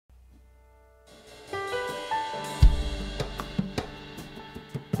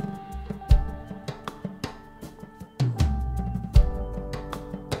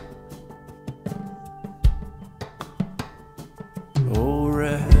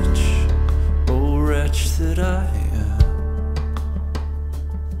I am,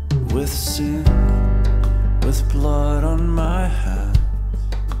 with sin, with blood on my hands.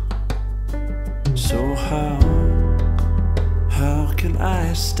 So how can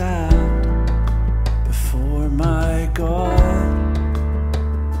I stand before my God?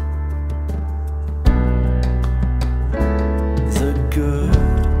 The good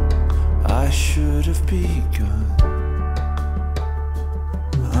I should have begun,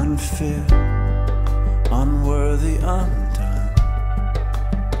 unfit, unworthy, undone,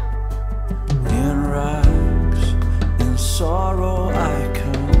 in rags, in sorrow I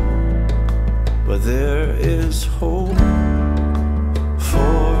come, but there is hope,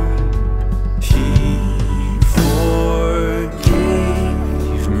 for He forgave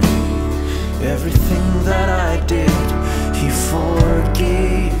me everything that I did. He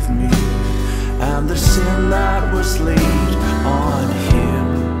forgave me, and the sin that was laid on Him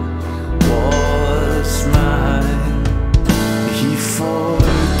was mine. He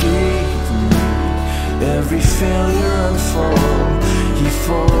forgave me every failure and fall. He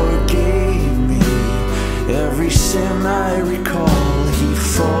forgave me every sin I recall. He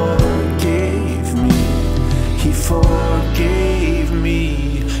forgave me. He forgave me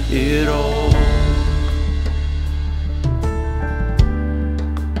it all.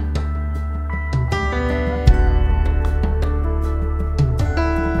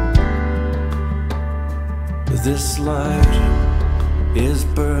 This light is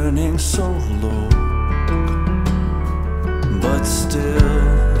burning so low, but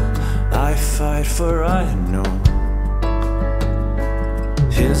still I fight, for I know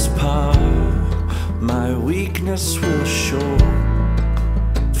His power my weakness will show,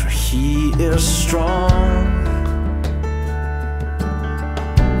 for He is strong.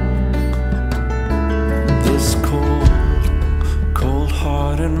 This cold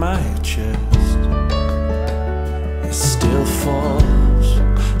heart in my chest, it still falls,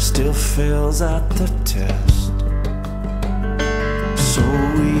 still fails at the test. So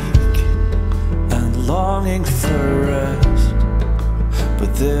weak and longing for rest,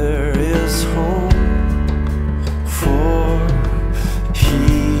 but there is hope, for He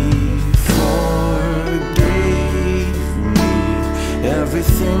forgave me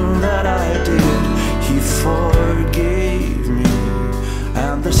everything that I did. He forgave me,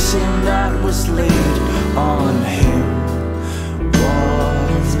 and the sin that was laid on Him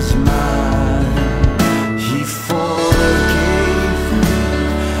was mine. He forgave me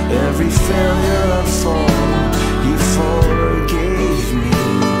every failure and fall. He forgave me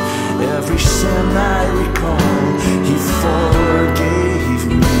every sin I recall. He forgave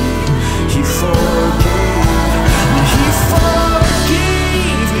me. He forgave me. He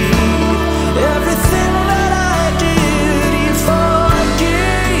forgave me everything that I did. He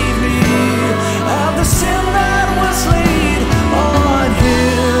forgave me, and the sin that was laid on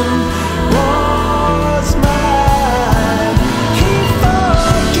Him was mine. He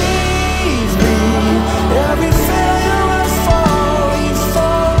forgave me every failure and fall. He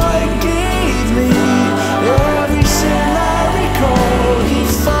forgave me every sin I recall. He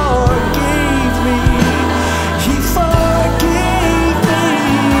forgave me. He forgave me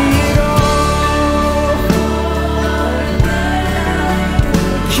it all.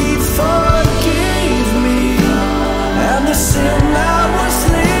 He forgave me, and the sin that was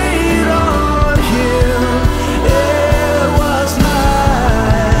laid on Him, it was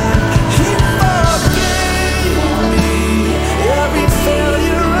mine. He forgave me every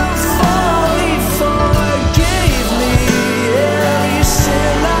failure and fall. He forgave me every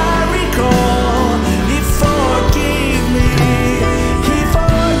sin I recall. He forgave me. He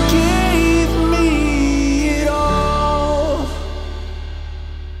forgave me it all.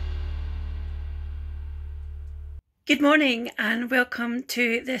 Good morning and welcome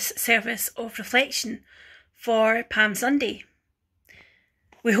to this service of reflection for Palm Sunday.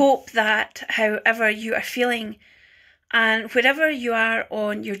 We hope that however you are feeling and wherever you are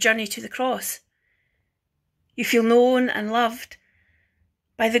on your journey to the cross, you feel known and loved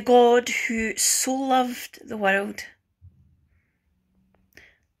by the God who so loved the world.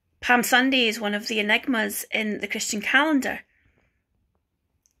 Palm Sunday is one of the enigmas in the Christian calendar.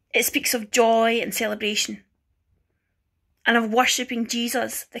 It speaks of joy and celebration, and of worshipping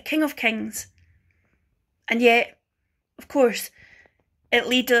Jesus, the King of Kings. And yet, of course, it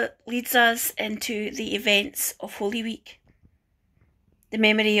leads us into the events of Holy Week, the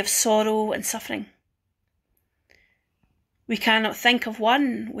memory of sorrow and suffering. We cannot think of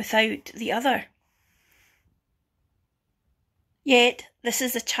one without the other. Yet, this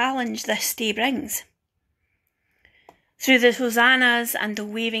is the challenge this day brings. Through the hosannas and the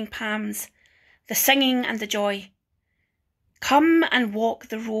waving palms, the singing and the joy. Come and walk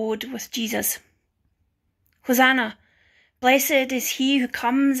the road with Jesus. Hosanna! Blessed is he who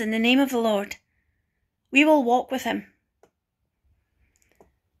comes in the name of the Lord. We will walk with him.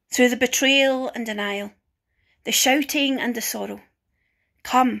 Through the betrayal and denial, the shouting and the sorrow,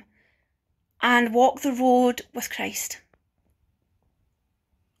 come and walk the road with Christ.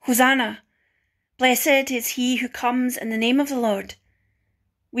 Hosanna! Blessed is he who comes in the name of the Lord.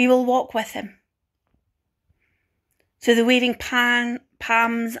 We will walk with him. Through the waving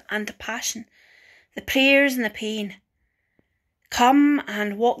palms and the passion, the prayers and the pain, come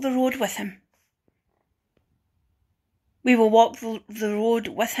and walk the road with him. We will walk the road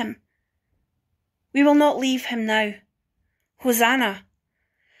with him. We will not leave him now. Hosanna!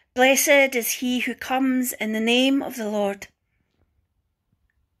 Blessed is he who comes in the name of the Lord.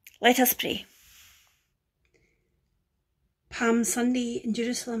 Let us pray. Palm Sunday in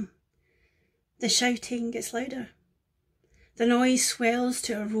Jerusalem. The shouting gets louder. The noise swells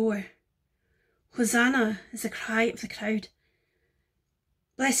to a roar. Hosanna is the cry of the crowd.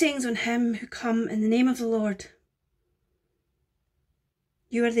 Blessings on him who come in the name of the Lord.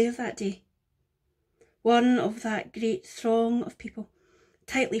 You were there that day, one of that great throng of people,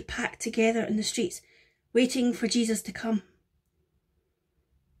 tightly packed together in the streets, waiting for Jesus to come.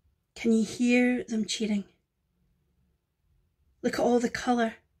 Can you hear them cheering? Look at all the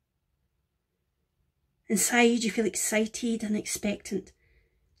colour. Inside you feel excited and expectant,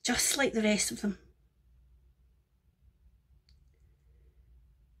 just like the rest of them.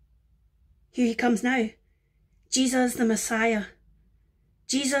 Here he comes now, Jesus the Messiah,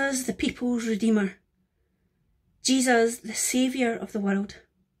 Jesus the people's Redeemer, Jesus the Saviour of the world.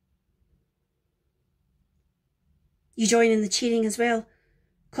 You join in the cheering as well,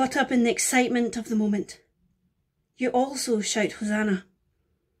 caught up in the excitement of the moment. You also shout Hosanna.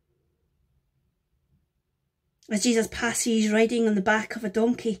 As Jesus passes riding on the back of a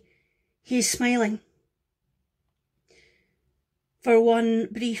donkey, he is smiling. For one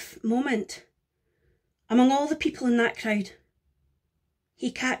brief moment, among all the people in that crowd, he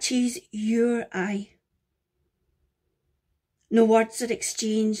catches your eye. No words are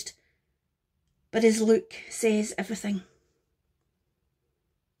exchanged, but his look says everything.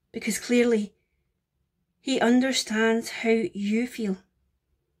 Because clearly, he understands how you feel.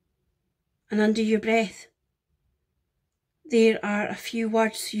 And under your breath, there are a few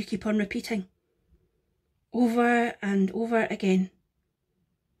words you keep on repeating, over and over again.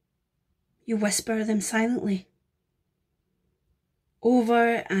 You whisper them silently,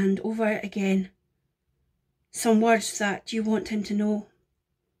 over and over again, some words that you want him to know.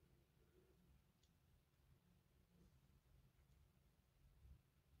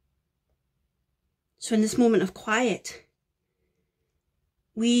 So in this moment of quiet,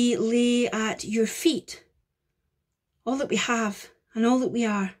 we lay at your feet all that we have and all that we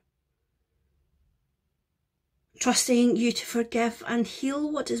are, trusting you to forgive and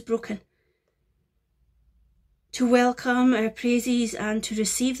heal what is broken, to welcome our praises and to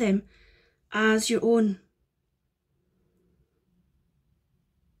receive them as your own,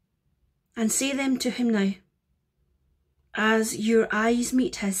 and say them to him now, as your eyes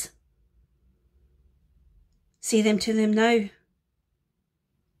meet his. Say them to him now,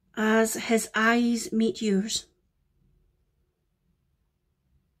 as his eyes meet yours.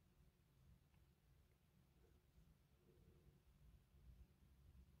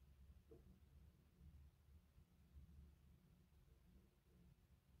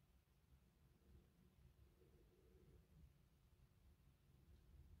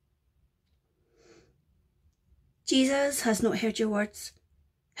 Jesus has not heard your words.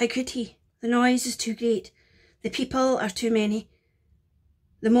 How could he? The noise is too great. The people are too many.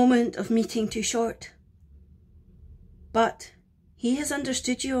 The moment of meeting too short. But he has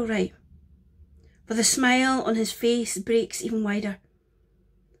understood you all right. For the smile on his face breaks even wider.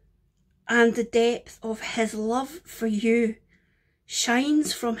 And the depth of his love for you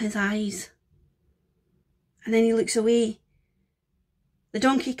shines from his eyes. And then he looks away. The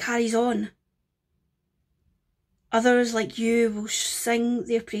donkey carries on. Others like you will sing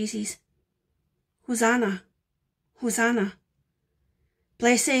their praises. Hosanna, Hosanna.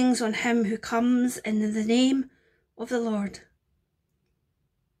 Blessings on him who comes in the name of the Lord.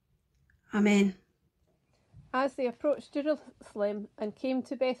 Amen. As they approached Jerusalem and came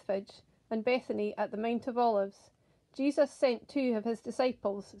to Bethphage and Bethany at the Mount of Olives, Jesus sent 2 of his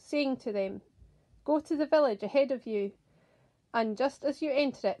disciples, saying to them, "Go to the village ahead of you, and just as you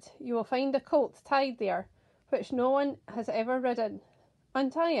enter it, you will find a colt tied there, which no one has ever ridden.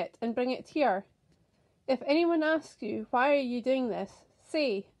 Untie it and bring it here. If anyone asks you, 'Why are you doing this?'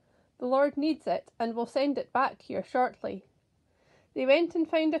 say, The Lord needs it and will send it back here shortly." They went and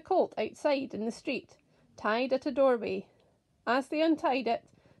found a colt outside in the street, tied at a doorway. As they untied it,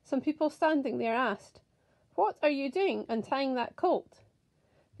 some people standing there asked, "What are you doing untying that colt?"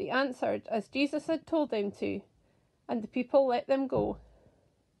 They answered as Jesus had told them to, and the people let them go.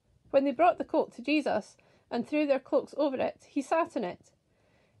 When they brought the colt to Jesus and threw their cloaks over it, he sat on it.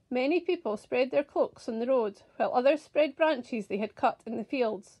 Many people spread their cloaks on the road, while others spread branches they had cut in the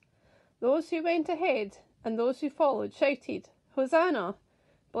fields. Those who went ahead and those who followed shouted, "Hosanna!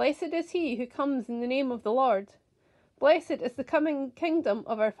 Blessed is he who comes in the name of the Lord. Blessed is the coming kingdom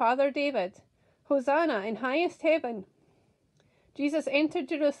of our father David. Hosanna in highest heaven." Jesus entered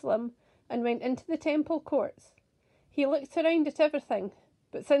Jerusalem and went into the temple courts. He looked around at everything,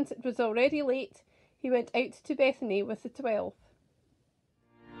 but since it was already late, he went out to Bethany with the 12.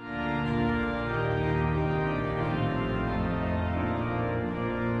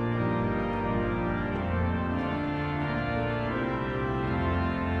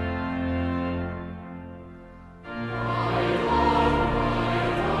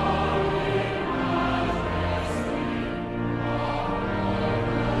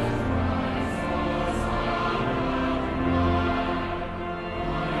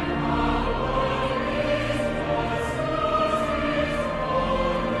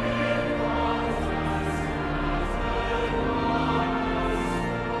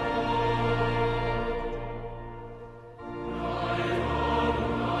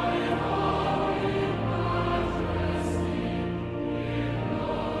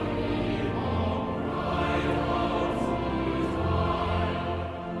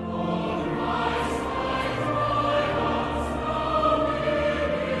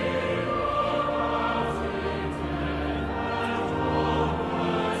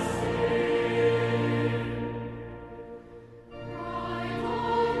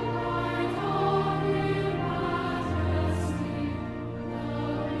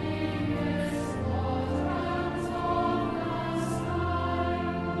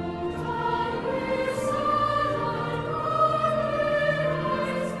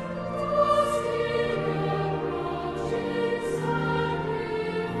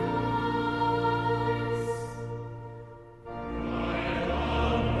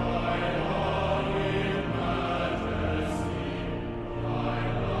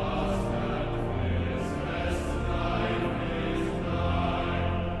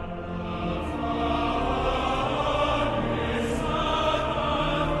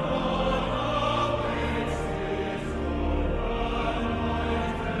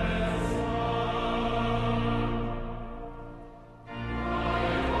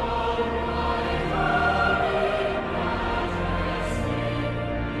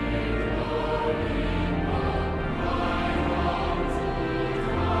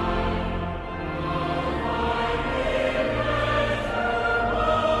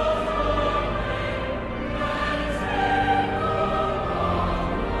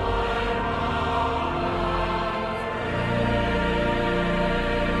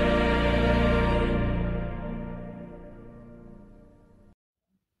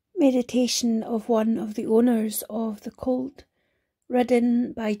 Meditation of one of the owners of the colt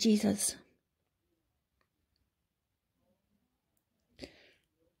ridden by Jesus.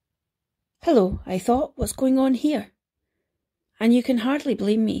 "Hello," I thought, "what's going on here?" And you can hardly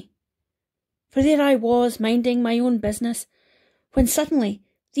blame me, for there I was minding my own business, when suddenly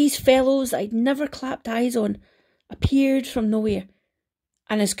these fellows I'd never clapped eyes on appeared from nowhere,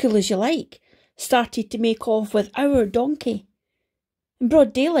 and as cool as you like, started to make off with our donkey. In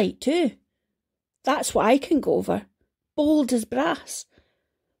broad daylight too. That's what I can go over, bold as brass,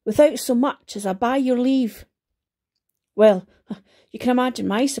 without so much as a "by your leave." Well, you can imagine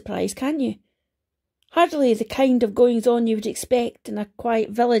my surprise, can't you? Hardly the kind of goings-on you would expect in a quiet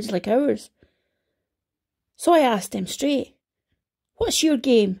village like ours. So I asked him straight, "What's your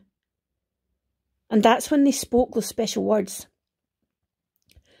game?" And that's when they spoke those special words.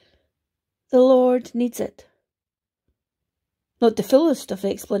 "The Lord needs it." Not the fullest of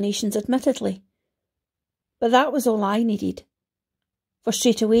explanations, admittedly, but that was all I needed, for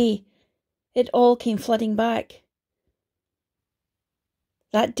straight away it all came flooding back.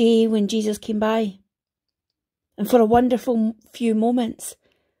 That day when Jesus came by, and for a wonderful few moments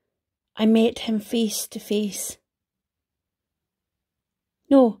I met him face to face.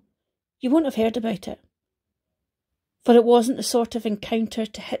 No, you won't have heard about it, for it wasn't the sort of encounter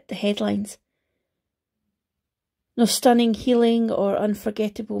to hit the headlines. No stunning healing or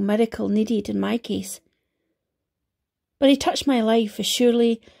unforgettable miracle needed in my case. But he touched my life as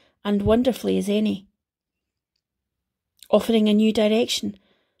surely and wonderfully as any, offering a new direction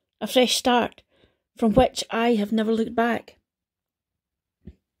a fresh start from which I have never looked back.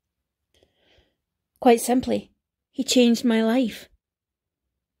 Quite simply, he changed my life.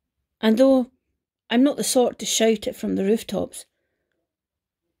 And though I'm not the sort to shout it from the rooftops,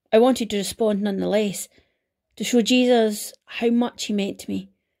 I wanted to respond nonetheless, to show Jesus how much he meant to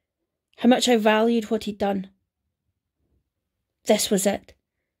me, how much I valued what he'd done. This was it,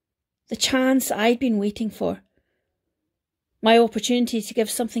 the chance I'd been waiting for, my opportunity to give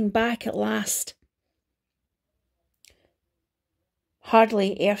something back at last.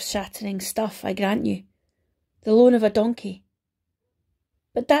 Hardly earth-shattering stuff, I grant you, the loan of a donkey.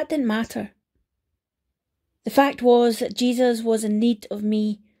 But that didn't matter. The fact was that Jesus was in need of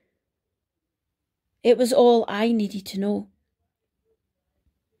me. It was all I needed to know.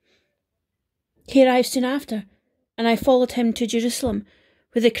 He arrived soon after, and I followed him to Jerusalem,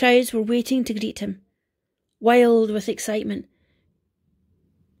 where the crowds were waiting to greet him, wild with excitement,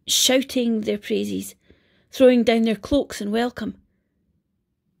 shouting their praises, throwing down their cloaks in welcome.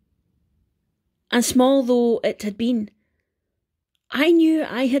 And small though it had been, I knew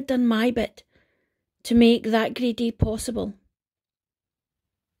I had done my bit to make that great day possible.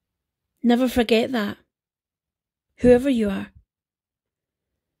 Never forget that, whoever you are,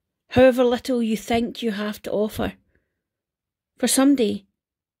 however little you think you have to offer. For someday,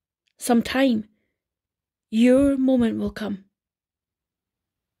 sometime, your moment will come.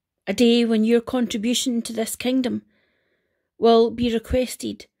 A day when your contribution to this kingdom will be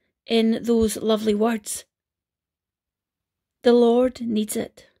requested in those lovely words. The Lord needs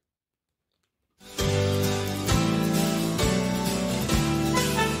it.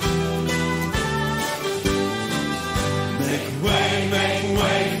 Make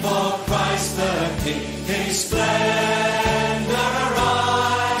way for Christ the King. His splendor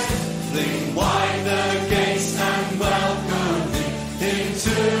arise. Fling wide the gates and welcome him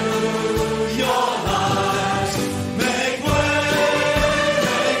into your lives. Make way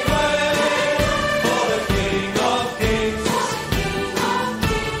for the King of Kings.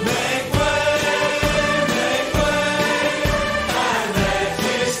 Make way, and let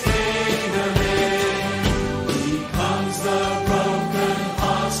his kingdom in. He comes the broken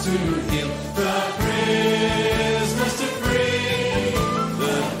hearts to heal, the prisoners to free.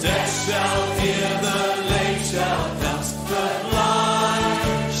 The deaf shall hear, the lame shall dance, the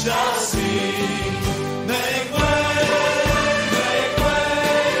blind shall see. Make way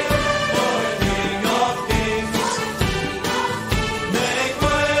for the King of Kings. Make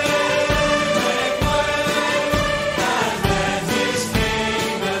way, and let his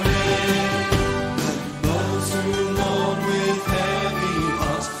kingdom in. Those who mourn with heavy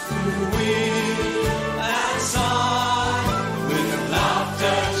hearts, who weep and sigh, with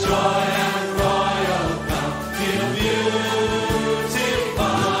laughter, joy, and royal crown, he'll beautify.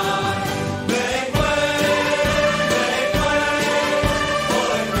 Make way for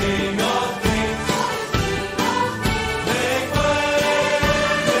the King of Kings. Make way,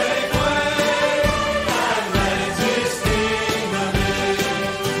 and let his kingdom in.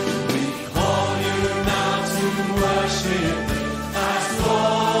 We call you now to worship as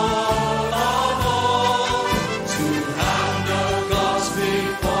Lord of all, to have no gods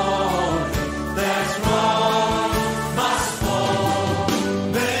before him. That's wrong must fall.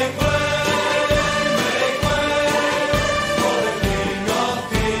 Make way for the King of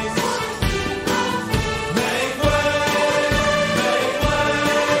Kings. Make way,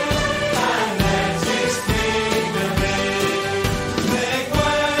 and let his kingdom in. Make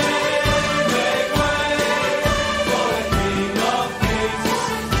way for the King of Kings.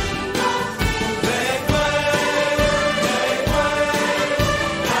 Make way,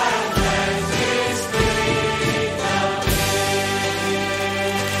 and let his kingdom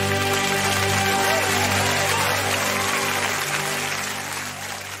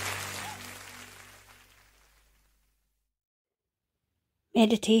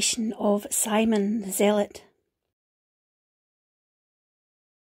Meditation of Simon the Zealot.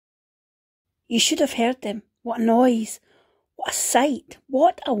 You should have heard them. What a noise, what a sight,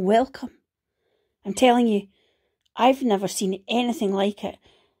 what a welcome. I'm telling you, I've never seen anything like it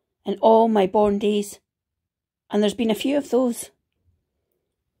in all my born days, and there's been a few of those.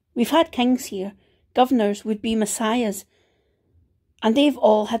 We've had kings here, governors, would-be messiahs, and they've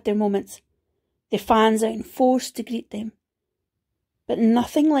all had their moments, their fans out in force to greet them. But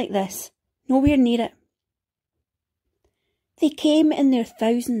nothing like this, nowhere near it. They came in their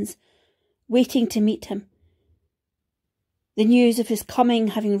thousands, waiting to meet him, the news of his coming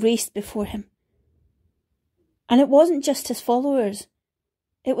having raced before him. And it wasn't just his followers,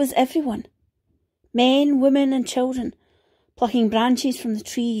 it was everyone, men, women and children, plucking branches from the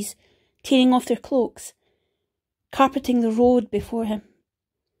trees, tearing off their cloaks, carpeting the road before him,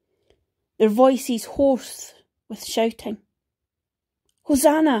 their voices hoarse with shouting.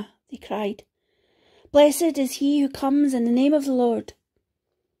 "Hosanna!" they cried. "Blessed is he who comes in the name of the Lord."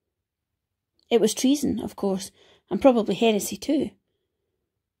 It was treason, of course, and probably heresy too.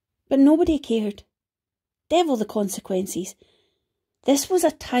 But nobody cared. Devil the consequences. This was a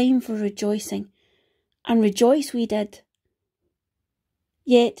time for rejoicing, and rejoice we did.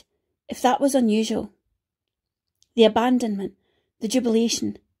 Yet, if that was unusual, the abandonment, the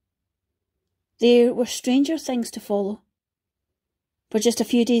jubilation, there were stranger things to follow. For just a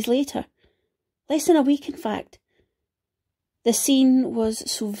few days later, less than a week in fact, the scene was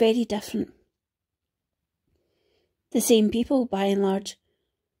so very different. The same people, by and large,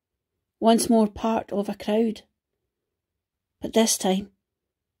 once more part of a crowd. But this time,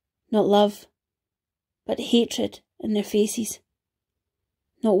 not love, but hatred in their faces.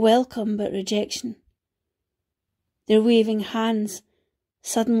 Not welcome, but rejection. Their waving hands,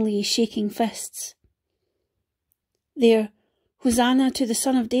 suddenly shaking fists. Their "Hosanna to the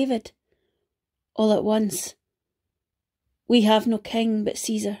Son of David," all at once. "We have no king but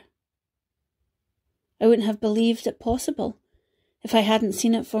Caesar." I wouldn't have believed it possible if I hadn't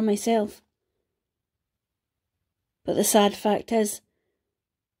seen it for myself. But the sad fact is,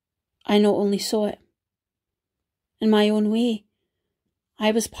 I not only saw it. In my own way,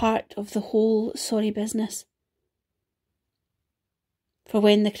 I was part of the whole sorry business. For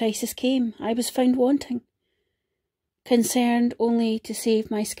when the crisis came, I was found wanting, concerned only to save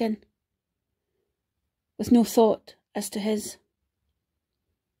my skin, with no thought as to his.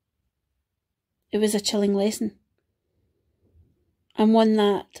 It was a chilling lesson, and one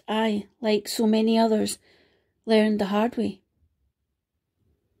that I, like so many others, learned the hard way.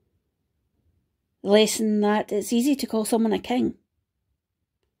 The lesson that it's easy to call someone a king,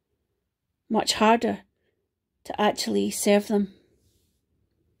 much harder to actually serve them.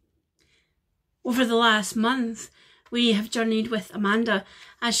 Over the last month, we have journeyed with Amanda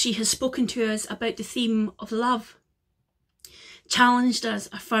as she has spoken to us about the theme of love, challenged us,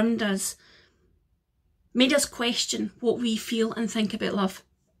 affirmed us, made us question what we feel and think about love.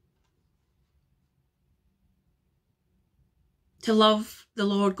 To love the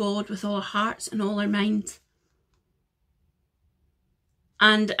Lord God with all our hearts and all our minds.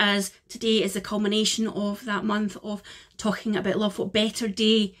 And as today is the culmination of that month of talking about love, what better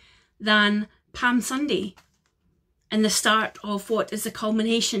day than Palm Sunday, and the start of what is the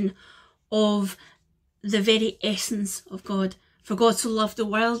culmination of the very essence of God. For God so loved the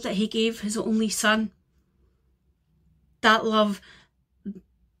world that he gave his only Son. That love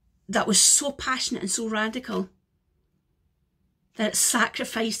that was so passionate and so radical that it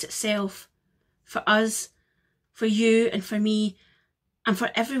sacrificed itself for us, for you and for me and for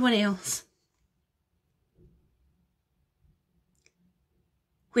everyone else.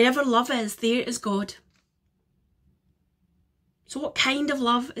 Wherever love is, there is God. So what kind of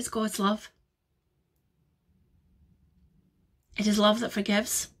love is God's love? It is love that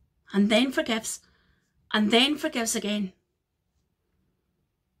forgives, and then forgives, and then forgives again.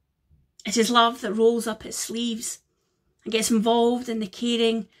 It is love that rolls up its sleeves and gets involved in the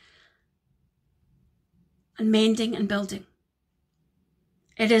caring and mending and building.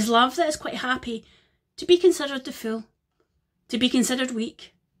 It is love that is quite happy to be considered the fool, to be considered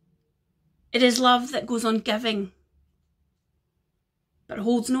weak. It is love that goes on giving, but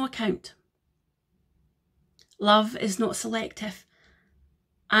holds no account. Love is not selective,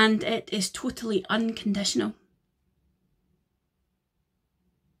 and it is totally unconditional.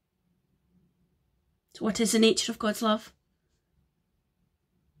 So what is the nature of God's love?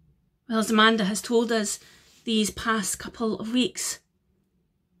 Well, as Amanda has told us these past couple of weeks,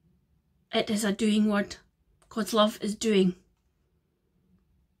 it is a doing word. God's love is doing.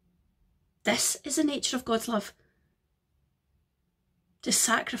 This is the nature of God's love. To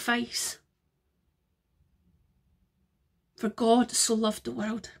sacrifice. For God so loved the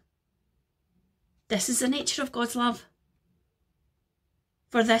world. This is the nature of God's love.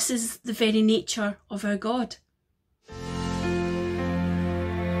 For this is the very nature of our God.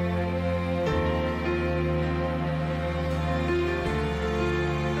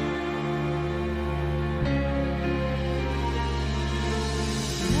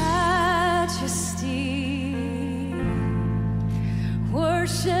 Majesty,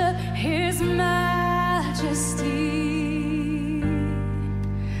 worship his majesty.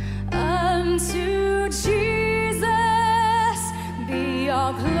 Unto Jesus be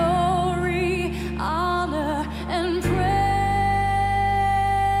all glory, honor, and praise.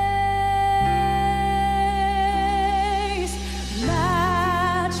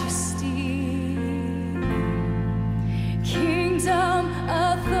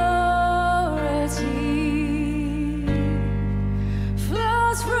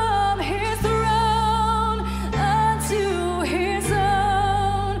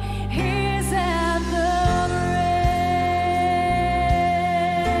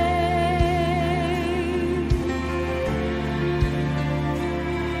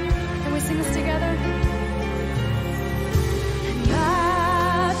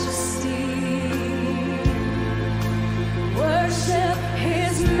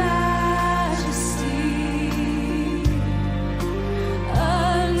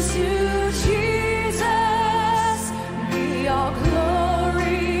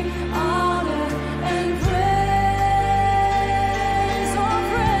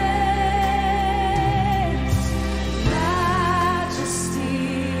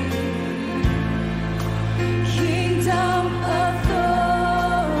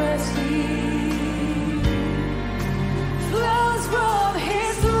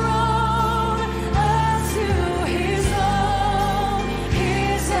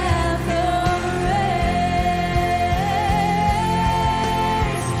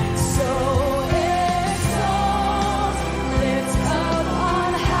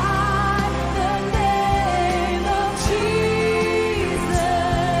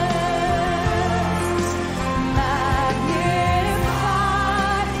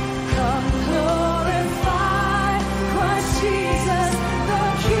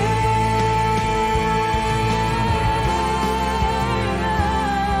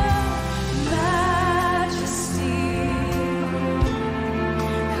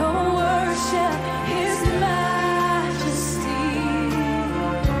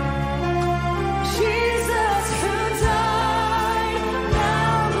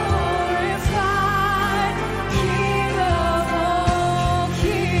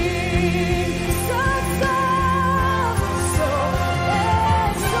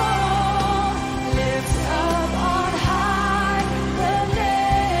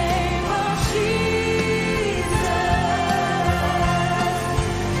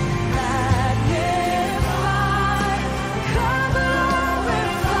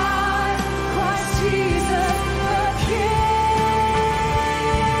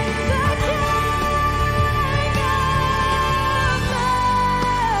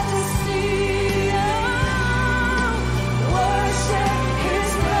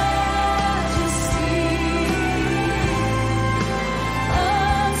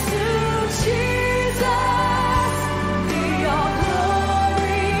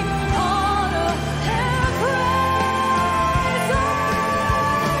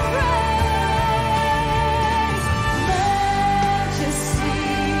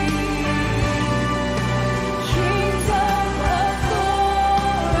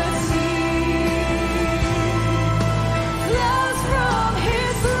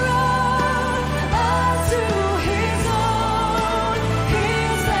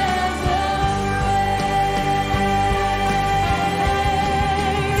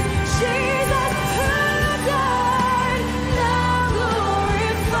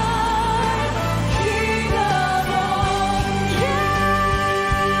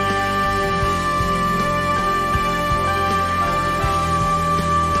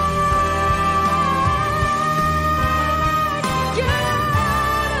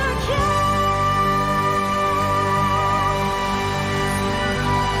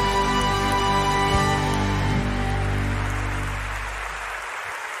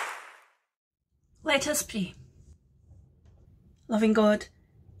 Let us pray. Loving God,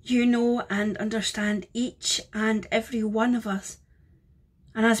 you know and understand each and every one of us.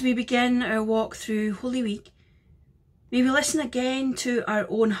 And as we begin our walk through Holy Week, may we listen again to our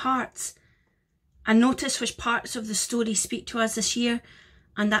own hearts and notice which parts of the story speak to us this year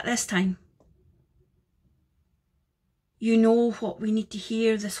and at this time. You know what we need to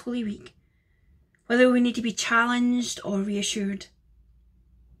hear this Holy Week, whether we need to be challenged or reassured.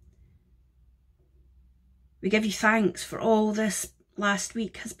 We give you thanks for all this last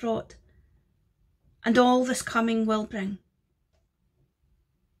week has brought, and all this coming will bring,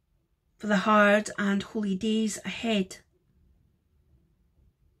 for the hard and holy days ahead.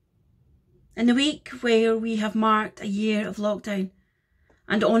 In the week where we have marked a year of lockdown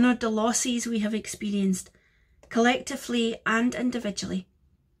and honoured the losses we have experienced, collectively and individually,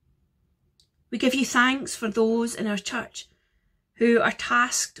 we give you thanks for those in our church who are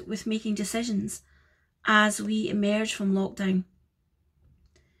tasked with making decisions as we emerge from lockdown.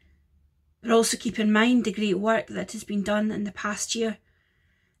 But also keep in mind the great work that has been done in the past year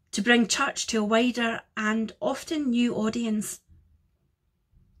to bring church to a wider and often new audience.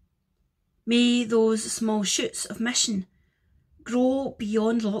 May those small shoots of mission grow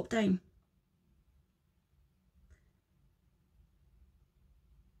beyond lockdown.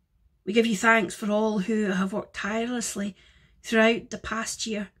 We give you thanks for all who have worked tirelessly throughout the past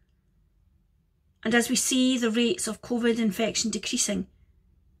year. And as we see the rates of COVID infection decreasing,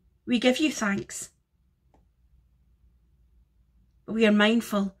 we give you thanks. But we are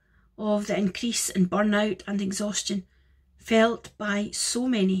mindful of the increase in burnout and exhaustion felt by so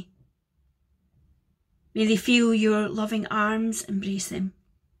many. May they feel your loving arms embrace them.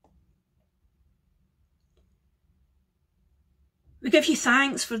 We give you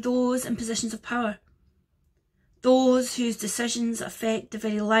thanks for those in positions of power, those whose decisions affect the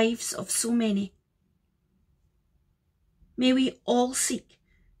very lives of so many. May we all seek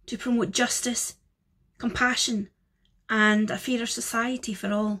to promote justice, compassion, and a fairer society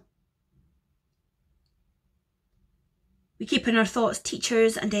for all. We keep in our thoughts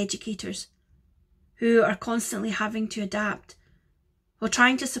teachers and educators who are constantly having to adapt while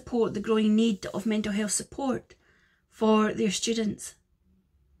trying to support the growing need of mental health support for their students.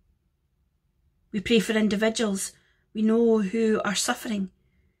 We pray for individuals we know who are suffering,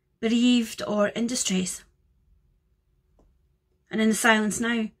 bereaved or in distress. And in the silence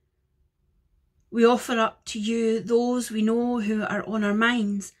now, we offer up to you those we know who are on our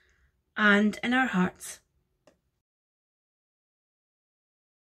minds and in our hearts.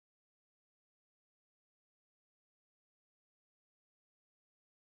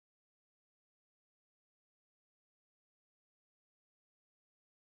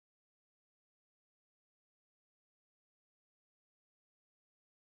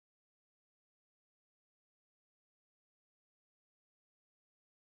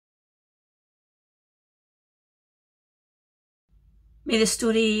 May the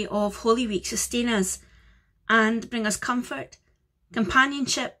story of Holy Week sustain us and bring us comfort,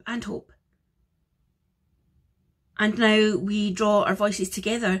 companionship and hope. And now we draw our voices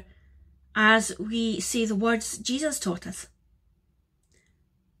together as we say the words Jesus taught us.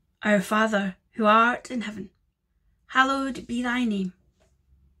 Our Father, who art in heaven, hallowed be thy name.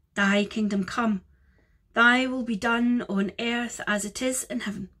 Thy kingdom come, thy will be done on earth as it is in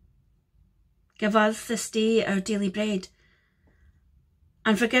heaven. Give us this day our daily bread,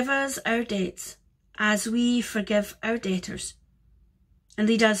 and forgive us our debts, as we forgive our debtors. And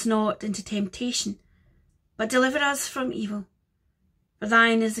lead us not into temptation, but deliver us from evil. For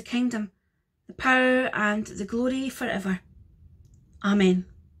thine is the kingdom, the power, and the glory forever. Amen.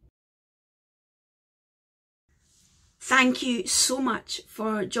 Thank you so much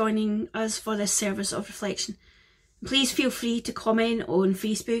for joining us for this service of reflection. Please feel free to comment on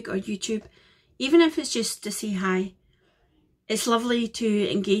Facebook or YouTube, even if it's just to say hi. It's lovely to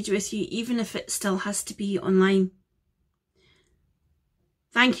engage with you, even if it still has to be online.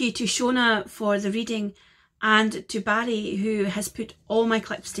 Thank you to Shona for the reading and to Barry, who has put all my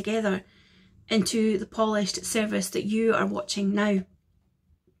clips together into the polished service that you are watching now.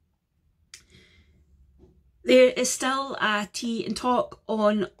 There is still a tea and talk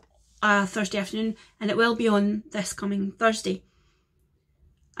on a Thursday afternoon, and it will be on this coming Thursday.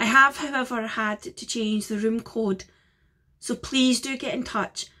 I have, however, had to change the room code, so please do get in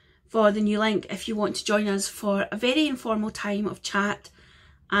touch for the new link if you want to join us for a very informal time of chat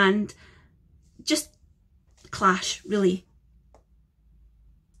and just clash, really.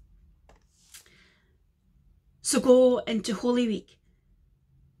 So go into Holy Week,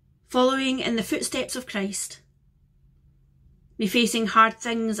 following in the footsteps of Christ. May facing hard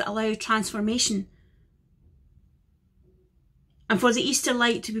things allow transformation and for the Easter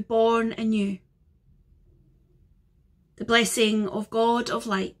light to be born in you. The blessing of God of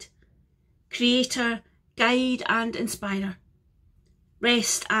light, Creator, Guide and Inspirer,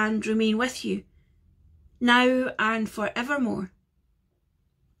 rest and remain with you, now and forevermore.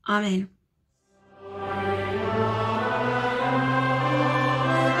 Amen.